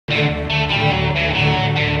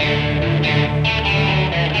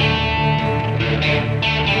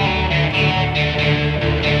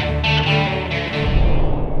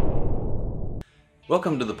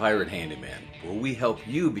Welcome to the Pirate Handyman, where we help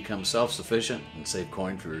you become self-sufficient and save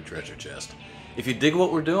coin for your treasure chest. If you dig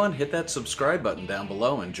what we're doing, hit that subscribe button down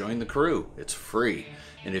below and join the crew. It's free.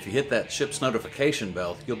 And if you hit that ship's notification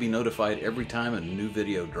bell, you'll be notified every time a new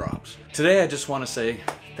video drops. Today I just want to say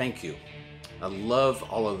thank you. I love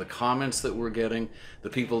all of the comments that we're getting, the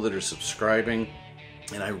people that are subscribing,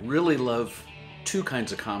 and I really love two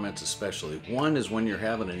kinds of comments especially. One is when you're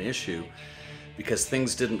having an issue because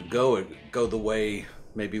things didn't go the way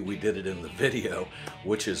maybe we did it in the video,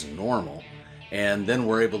 which is normal, and then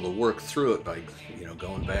we're able to work through it by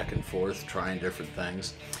going back and forth, trying different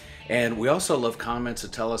things. And we also love comments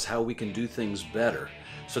that tell us how we can do things better.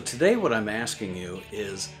 So today what I'm asking you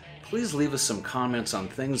is, please leave us some comments on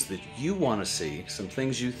things that you want to see, some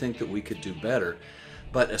things you think that we could do better,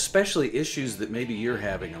 but especially issues that maybe you're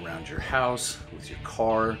having around your house, with your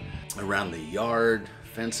car, around the yard,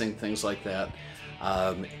 fencing, things like that.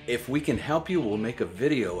 If we can help you, we'll make a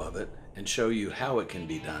video of it and show you how it can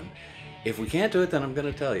be done. If we can't do it, then I'm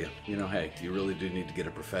going to tell you, hey, you really do need to get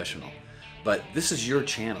a professional. But this is your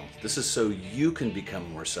channel. This is so you can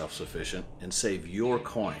become more self-sufficient and save your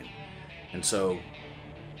coin. And so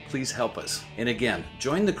please help us. And again,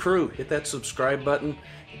 join the crew. Hit that subscribe button.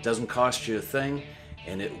 It doesn't cost you a thing,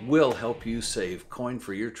 and it will help you save coin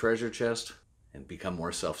for your treasure chest and become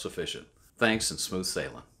more self-sufficient. Thanks and smooth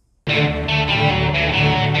sailing.